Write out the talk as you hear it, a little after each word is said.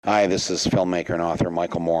Hi, this is filmmaker and author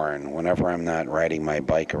Michael Morin. Whenever I'm not riding my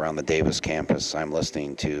bike around the Davis campus, I'm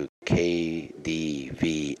listening to KDVS,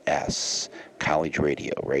 College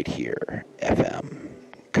Radio, right here, FM.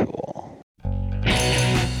 Cool.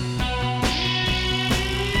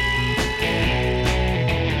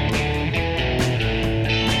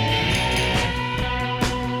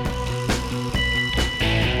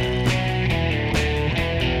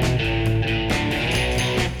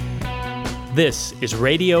 This is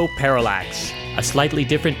Radio Parallax, a slightly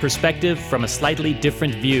different perspective from a slightly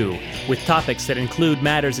different view, with topics that include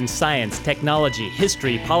matters in science, technology,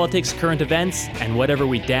 history, politics, current events, and whatever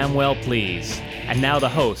we damn well please. And now the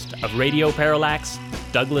host of Radio Parallax,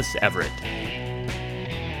 Douglas Everett.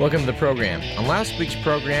 Welcome to the program. On last week's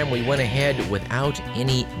program, we went ahead without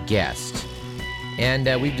any guest.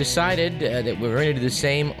 And we've decided that we're going to do the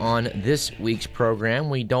same on this week's program.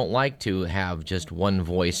 We don't like to have just one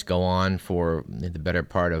voice go on for the better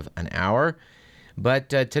part of an hour. But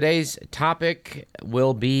today's topic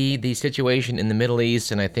will be the situation in the Middle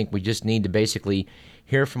East, and I think we just need to basically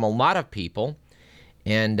hear from a lot of people.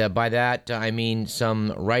 And by that, I mean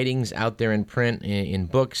some writings out there in print, in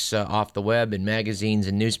books, off the web, in magazines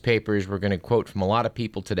and newspapers. We're going to quote from a lot of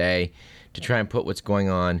people today to try and put what's going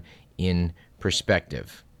on in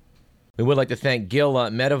perspective. We would like to thank Gil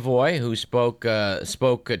Medavoy, who spoke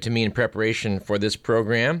to me in preparation for this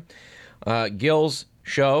program. Gil's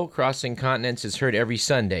show, Crossing Continents, is heard every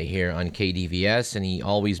Sunday here on KDVS, and he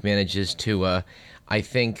always manages to, I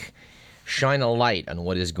think, shine a light on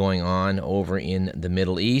what is going on over in the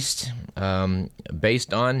Middle East,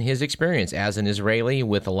 based on his experience as an Israeli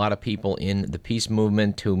with a lot of people in the peace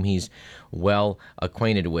movement whom he's well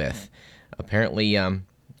acquainted with. Apparently,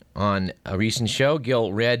 on a recent show,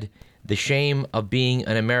 Gil read The Shame of Being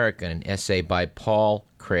an American, an essay by Paul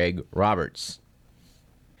Craig Roberts.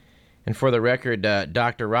 And for the record,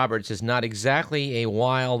 Dr. Roberts is not exactly a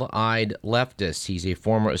wild-eyed leftist. He's a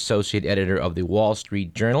former associate editor of the Wall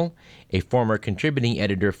Street Journal, a former contributing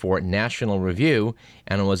editor for National Review,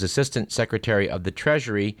 and was Assistant Secretary of the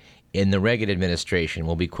Treasury in the Reagan administration.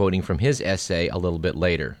 We'll be quoting from his essay a little bit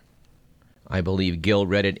later. I believe Gil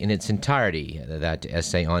read it in its entirety, that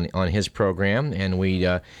essay on his program, and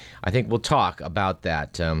I think we'll talk about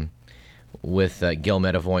that with Gil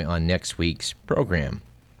Medavoy on next week's program.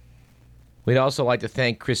 We'd also like to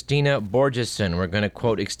thank Christina Borgeson. We're going to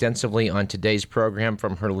quote extensively on today's program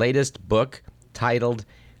from her latest book titled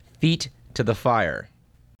Feet to the Fire.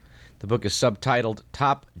 The book is subtitled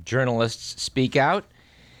Top Journalists Speak Out.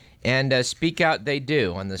 And speak out they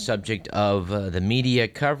do on the subject of the media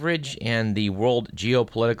coverage and the world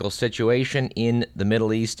geopolitical situation in the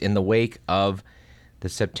Middle East in the wake of the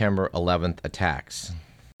September 11th attacks.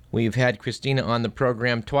 We've had Christina on the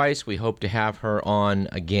program twice. We hope to have her on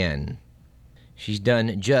again. She's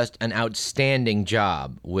done just an outstanding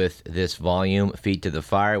job with this volume, Feet to the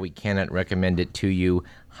Fire. We cannot recommend it to you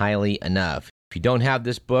highly enough. If you don't have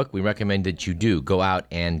this book, we recommend that you do go out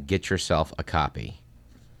and get yourself a copy.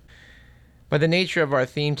 By the nature of our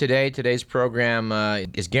theme today, today's program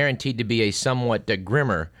is guaranteed to be a somewhat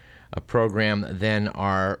grimmer program than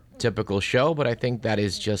our typical show, but I think that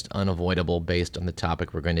is just unavoidable based on the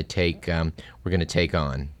topic we're going to take on.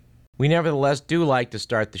 We nevertheless do like to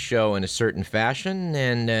start the show in a certain fashion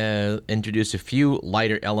and introduce a few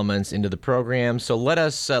lighter elements into the program. So let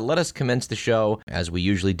us commence the show as we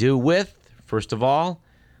usually do with, first of all,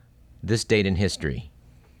 this date in history.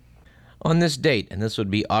 On this date, and this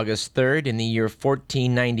would be August 3rd in the year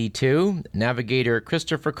 1492, navigator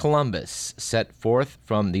Christopher Columbus set forth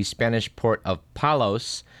from the Spanish port of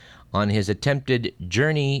Palos on his attempted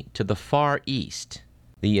journey to the Far East.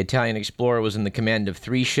 The Italian explorer was in the command of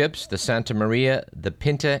 3 ships, the Santa Maria, the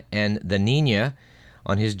Pinta, and the Nina,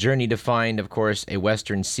 on his journey to find, of course, a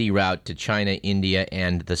western sea route to China, India,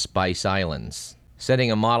 and the Spice Islands.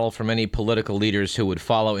 Setting a model for many political leaders who would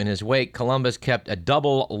follow in his wake, Columbus kept a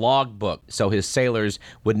double logbook so his sailors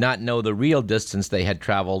would not know the real distance they had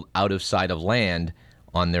traveled out of sight of land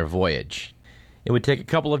on their voyage. It would take a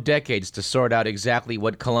couple of decades to sort out exactly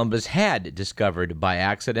what Columbus had discovered by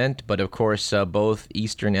accident, but of course both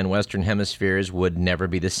eastern and western hemispheres would never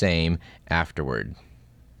be the same afterward.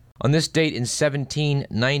 On this date in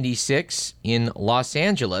 1796, in Los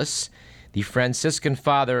Angeles, the Franciscan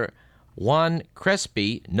father Juan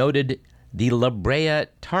Crespi noted the La Brea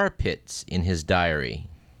tar pits in his diary.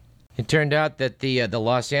 It turned out that the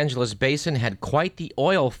Los Angeles basin had quite the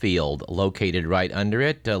oil field located right under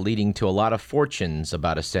it, leading to a lot of fortunes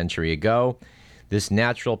about a century ago. This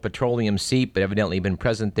natural petroleum seep had evidently been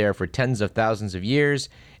present there for tens of thousands of years,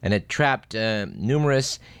 and it trapped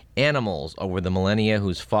numerous animals over the millennia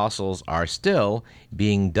whose fossils are still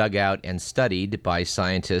being dug out and studied by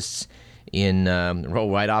scientists in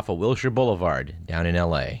right off of Wilshire Boulevard down in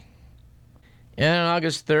L.A. And on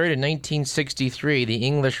August 3rd, in 1963, the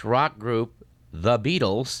English rock group The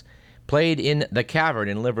Beatles played in the Cavern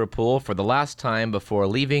in Liverpool for the last time before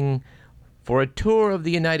leaving for a tour of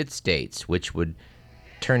the United States, which would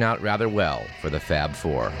turn out rather well for the Fab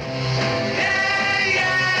Four.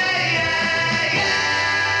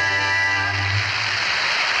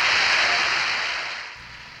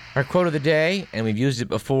 Our quote of the day, and we've used it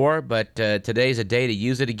before, but today's a day to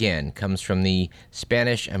use it again, comes from the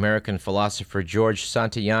Spanish-American philosopher George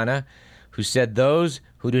Santayana, who said, "Those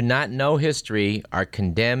who do not know history are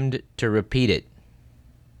condemned to repeat it."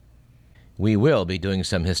 We will be doing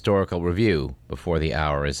some historical review before the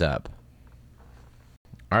hour is up.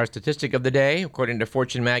 Our statistic of the day, according to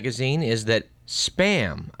Fortune magazine, is that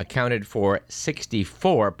spam accounted for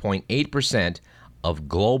 64.8% of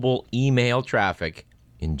global email traffic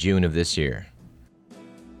in June of this year.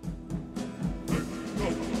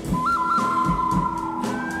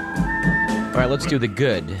 All right, let's do the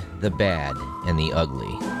good, the bad, and the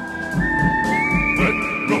ugly.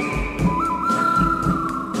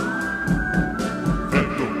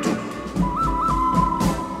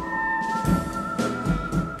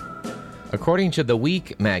 According to The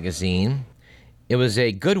Week magazine, it was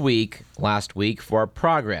a good week last week for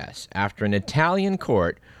progress after an Italian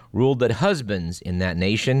court ruled that husbands in that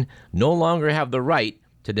nation no longer have the right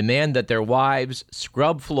to demand that their wives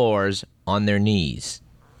scrub floors on their knees.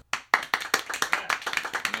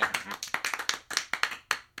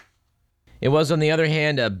 It was, on the other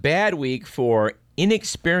hand, a bad week for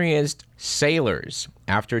inexperienced sailors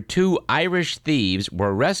after two Irish thieves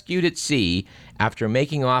were rescued at sea after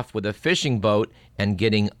making off with a fishing boat and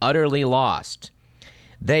getting utterly lost.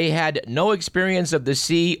 "They had no experience of the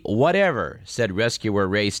sea whatever," said rescuer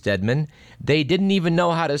Ray Stedman. "They didn't even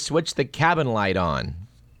know how to switch the cabin light on."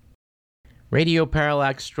 Radio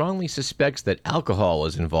Parallax strongly suspects that alcohol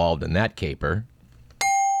was involved in that caper.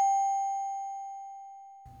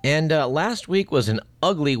 And last week was an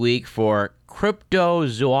ugly week for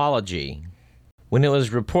cryptozoology, when it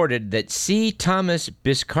was reported that C. Thomas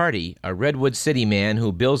Biscardi, a Redwood City man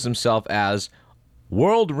who bills himself as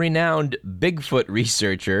world-renowned Bigfoot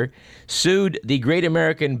researcher, sued the Great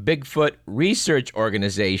American Bigfoot Research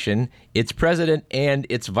Organization, its president and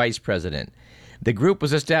its vice president. The group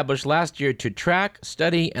was established last year to track,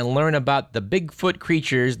 study, and learn about the Bigfoot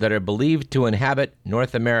creatures that are believed to inhabit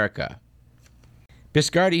North America.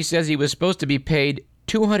 Biscardi says he was supposed to be paid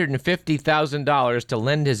 $250,000 to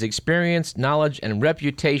lend his experience, knowledge, and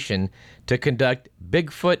reputation to conduct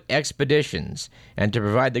Bigfoot expeditions and to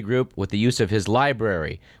provide the group with the use of his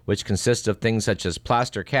library, which consists of things such as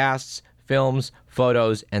plaster casts, films,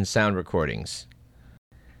 photos, and sound recordings.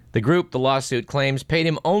 The group, the lawsuit claims, paid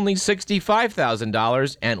him only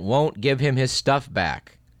 $65,000 and won't give him his stuff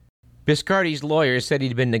back. Biscardi's lawyer said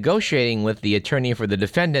he'd been negotiating with the attorney for the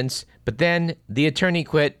defendants, but then the attorney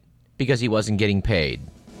quit because he wasn't getting paid.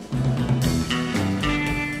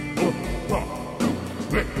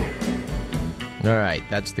 All right,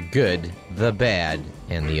 that's the good, the bad,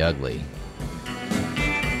 and the ugly.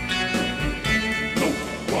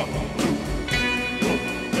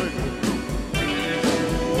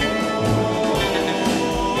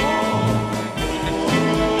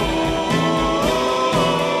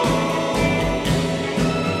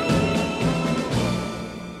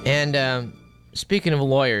 And speaking of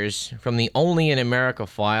lawyers, from the Only in America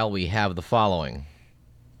file, we have the following.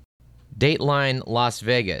 Dateline Las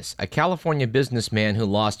Vegas. A California businessman who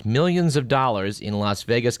lost millions of dollars in Las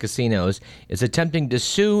Vegas casinos is attempting to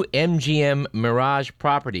sue MGM Mirage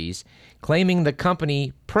Properties, claiming the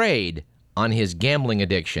company preyed on his gambling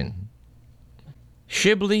addiction.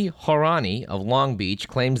 Shibli Horani of Long Beach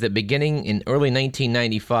claims that beginning in early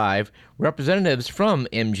 1995, representatives from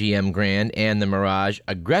MGM Grand and the Mirage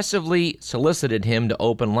aggressively solicited him to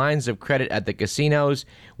open lines of credit at the casinos,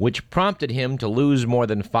 which prompted him to lose more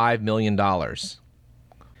than $5 million.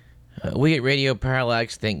 We at Radio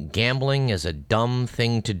Parallax think gambling is a dumb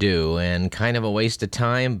thing to do and kind of a waste of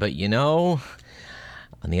time, but you know,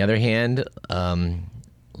 on the other hand,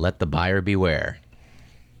 let the buyer beware.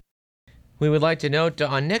 We would like to note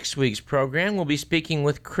on next week's program, we'll be speaking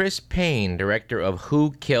with Chris Payne, director of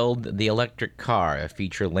Who Killed the Electric Car, a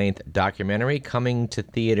feature-length documentary coming to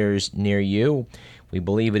theaters near you. We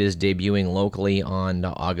believe it is debuting locally on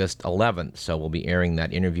August 11th, so we'll be airing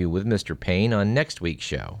that interview with Mr. Payne on next week's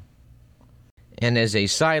show. And as a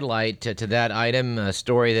sidelight to that item, a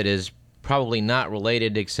story that is probably not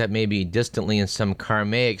related except maybe distantly in some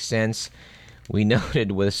Karmaic sense, we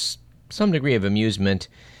noted with some degree of amusement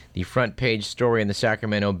the front page story in the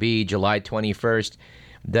Sacramento Bee, July 21st,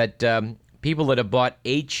 that people that have bought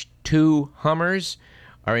H2 Hummers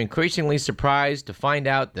are increasingly surprised to find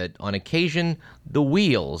out that on occasion the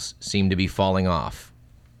wheels seem to be falling off.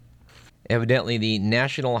 Evidently, the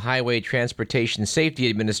National Highway Transportation Safety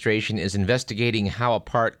Administration is investigating how a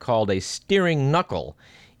part called a steering knuckle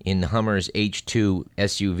in Hummer's H2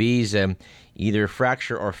 SUVs either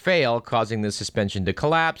fracture or fail, causing the suspension to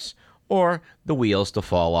collapse or the wheels to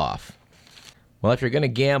fall off. Well, if you're going to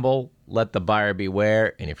gamble, let the buyer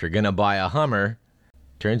beware, and if you're going to buy a Hummer,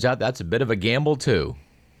 turns out that's a bit of a gamble too.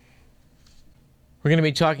 We're going to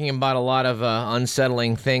be talking about a lot of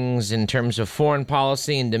unsettling things in terms of foreign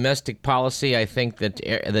policy and domestic policy. I think that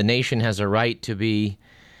the nation has a right to be,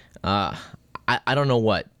 I don't know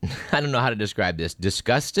what. I don't know how to describe this.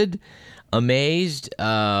 Disgusted, amazed,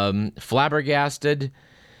 flabbergasted,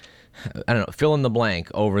 I don't know, fill in the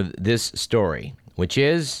blank over this story, which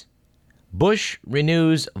is Bush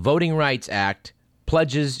renews Voting Rights Act,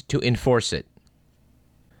 pledges to enforce it.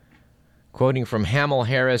 Quoting from Hamill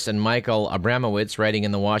Harris and Michael Abramowitz, writing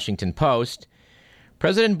in the Washington Post,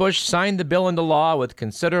 President Bush signed the bill into law with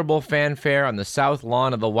considerable fanfare on the south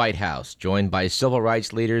lawn of the White House, joined by civil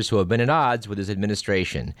rights leaders who have been at odds with his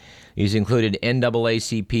administration. These included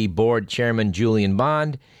NAACP Board Chairman Julian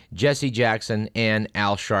Bond, Jesse Jackson, and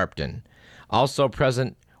Al Sharpton. Also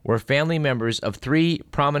present were family members of three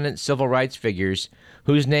prominent civil rights figures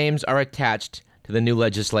whose names are attached to the new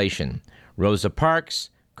legislation: Rosa Parks,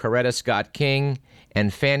 Coretta Scott King,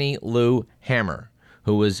 and Fannie Lou Hamer,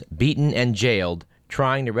 who was beaten and jailed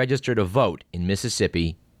trying to register to vote in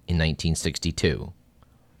Mississippi in 1962.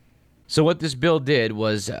 So what this bill did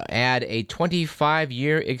was add a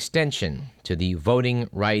 25-year extension to the Voting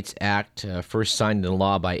Rights Act, first signed into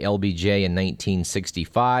law by LBJ in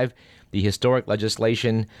 1965. The historic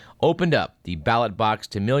legislation opened up the ballot box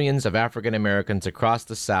to millions of African Americans across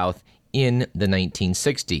the South in the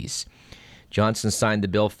 1960s. Johnson signed the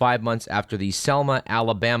bill 5 months after the Selma,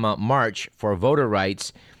 Alabama March for Voter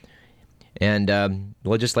Rights, and the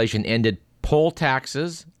legislation ended poll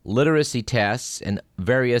taxes, literacy tests, and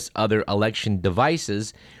various other election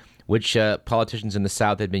devices, which politicians in the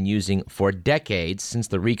South had been using for decades, since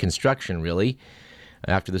the Reconstruction, really,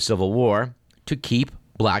 after the Civil War, to keep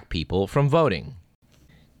black people from voting.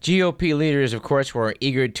 GOP leaders, of course, were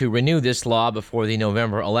eager to renew this law before the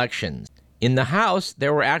November elections. In the House,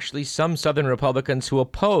 there were actually some Southern Republicans who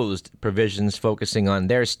opposed provisions focusing on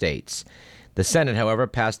their states. The Senate, however,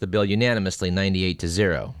 passed the bill unanimously,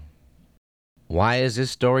 98-0. Why is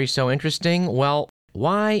this story so interesting? Well,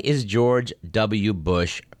 why is George W.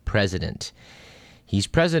 Bush president? He's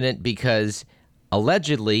president because,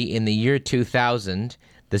 allegedly, in the year 2000,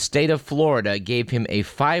 the state of Florida gave him a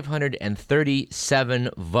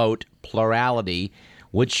 537-vote plurality,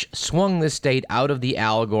 which swung the state out of the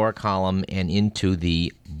Al Gore column and into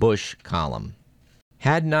the Bush column.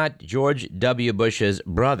 Had not George W. Bush's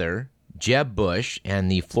brother, Jeb Bush,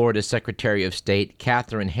 and the Florida Secretary of State,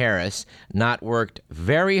 Katherine Harris, not worked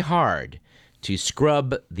very hard to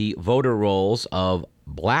scrub the voter rolls of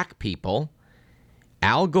black people,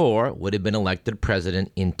 Al Gore would have been elected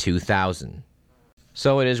president in 2000.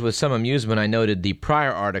 So it is with some amusement I noted the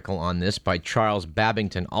prior article on this by Charles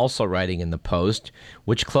Babington, also writing in the Post,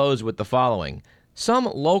 which closed with the following: some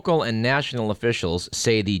local and national officials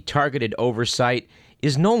say the targeted oversight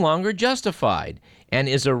is no longer justified and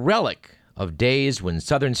is a relic of days when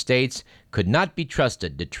southern states could not be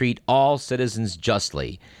trusted to treat all citizens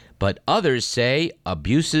justly. But others say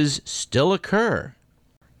abuses still occur.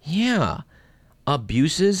 Yeah,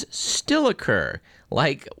 abuses still occur,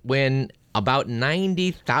 like when about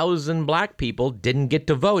 90,000 black people didn't get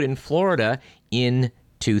to vote in Florida in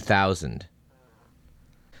 2000.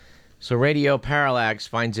 So Radio Parallax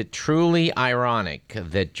finds it truly ironic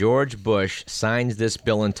that George Bush signs this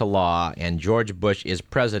bill into law, and George Bush is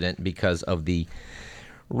president because of the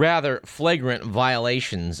rather flagrant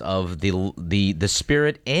violations of the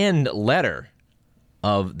spirit and letter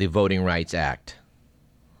of the Voting Rights Act.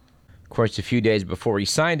 Of course, a few days before he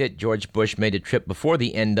signed it, George Bush made a trip before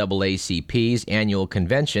the NAACP's annual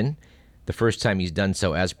convention, the first time he's done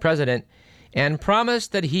so as president, and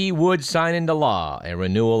promised that he would sign into law a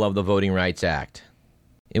renewal of the Voting Rights Act.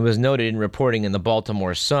 It was noted in reporting in the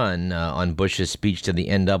Baltimore Sun on Bush's speech to the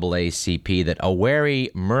NAACP that a wary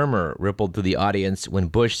murmur rippled through the audience when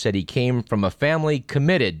Bush said he came from a family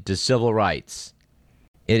committed to civil rights.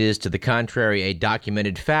 It is, to the contrary, a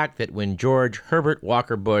documented fact that when George Herbert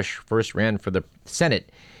Walker Bush first ran for the Senate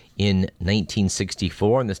in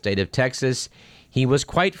 1964 in the state of Texas, he was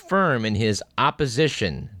quite firm in his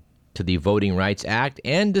opposition to the Voting Rights Act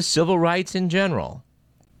and to civil rights in general.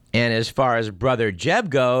 And as far as Brother Jeb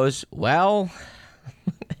goes, well,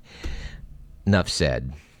 enough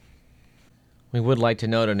said. We would like to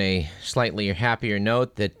note on a slightly happier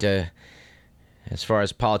note that as far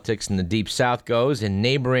as politics in the Deep South goes, in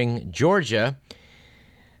neighboring Georgia,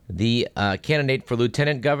 the candidate for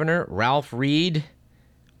lieutenant governor, Ralph Reed,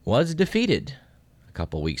 was defeated a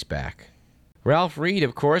couple weeks back. Ralph Reed,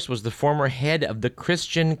 of course, was the former head of the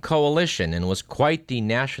Christian Coalition and was quite the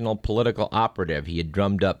national political operative. He had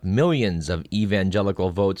drummed up millions of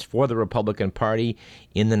evangelical votes for the Republican Party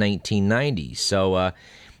in the 1990s. So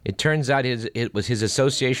it turns out it was his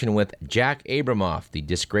association with Jack Abramoff, the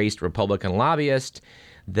disgraced Republican lobbyist,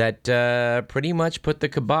 that pretty much put the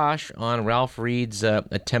kibosh on Ralph Reed's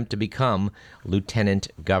attempt to become lieutenant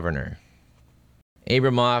governor.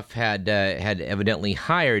 Abramoff had evidently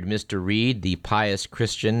hired Mr. Reed, the pious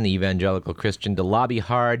Christian, the evangelical Christian, to lobby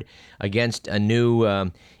hard against a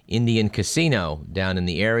new Indian casino down in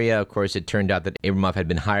the area. Of course, it turned out that Abramoff had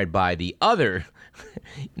been hired by the other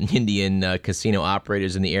Indian casino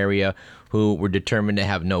operators in the area who were determined to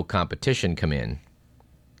have no competition come in.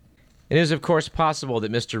 It is, of course, possible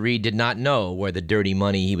that Mr. Reed did not know where the dirty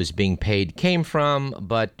money he was being paid came from,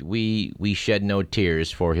 but we shed no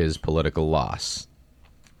tears for his political loss.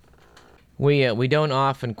 We don't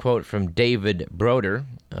often quote from David Broder,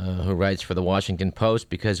 who writes for the Washington Post,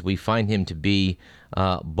 because we find him to be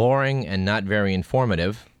boring and not very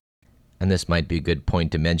informative. And this might be a good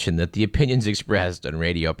point to mention that the opinions expressed on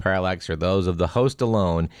Radio Parallax are those of the host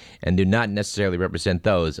alone and do not necessarily represent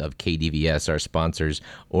those of KDVS, our sponsors,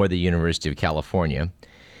 or the University of California.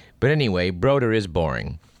 But anyway, Broder is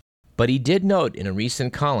boring. But he did note in a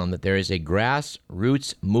recent column that there is a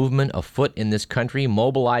grassroots movement afoot in this country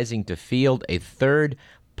mobilizing to field a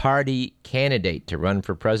third-party candidate to run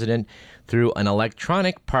for president through an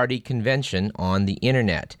electronic party convention on the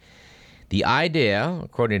Internet. The idea,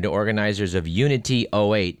 according to organizers of Unity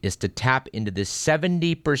 08, is to tap into the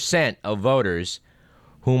 70% of voters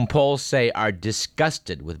whom polls say are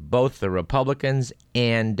disgusted with both the Republicans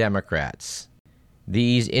and Democrats.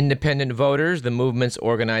 These independent voters, the movement's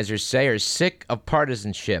organizers say, are sick of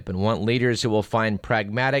partisanship and want leaders who will find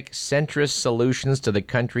pragmatic, centrist solutions to the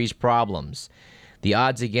country's problems. The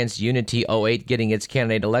odds against Unity 08 getting its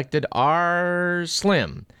candidate elected are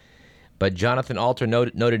slim. But Jonathan Alter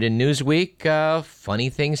noted in Newsweek, funny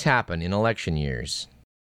things happen in election years.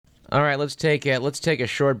 All right, let's take a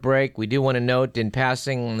short break. We do want to note in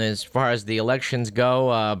passing, as far as the elections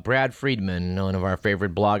go, Brad Friedman, one of our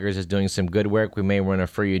favorite bloggers, is doing some good work. We may want to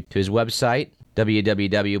refer you to his website,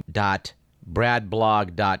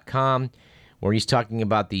 www.bradblog.com, where he's talking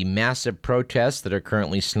about the massive protests that are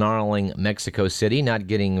currently snarling Mexico City, not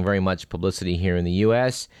getting very much publicity here in the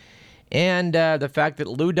U.S., and the fact that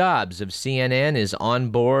Lou Dobbs of CNN is on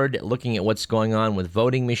board looking at what's going on with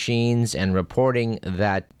voting machines and reporting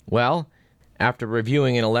that, well, after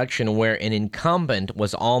reviewing an election where an incumbent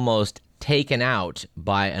was almost taken out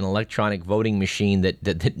by an electronic voting machine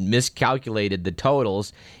that miscalculated the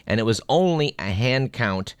totals, and it was only a hand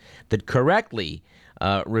count that correctly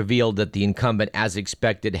revealed that the incumbent, as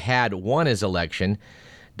expected, had won his election,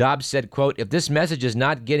 Dobbs said, quote, "If this message is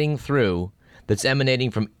not getting through, that's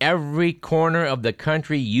emanating from every corner of the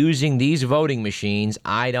country using these voting machines,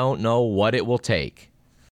 I don't know what it will take."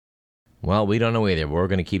 Well, we don't know either. We're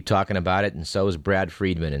going to keep talking about it, and so is Brad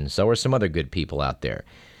Friedman, and so are some other good people out there.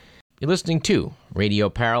 You're listening to Radio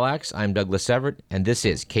Parallax. I'm Douglas Everett, and this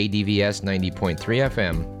is KDVS 90.3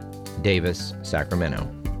 FM, Davis, Sacramento.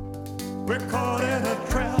 We're caught in a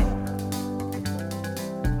trap.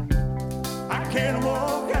 I can't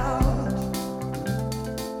walk out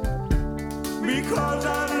because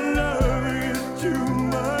I love you too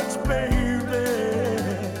much, baby.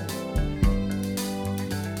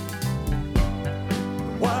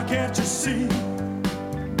 Why can't you see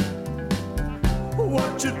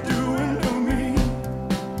what you're doing to me?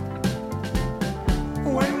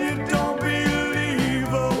 When you don't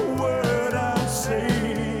believe a word I say,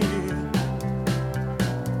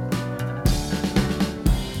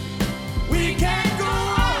 we can't go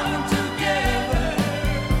on together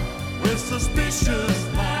with suspicious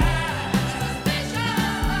minds,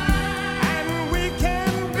 and we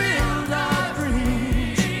can build our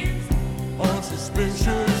dreams on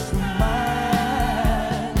suspicion.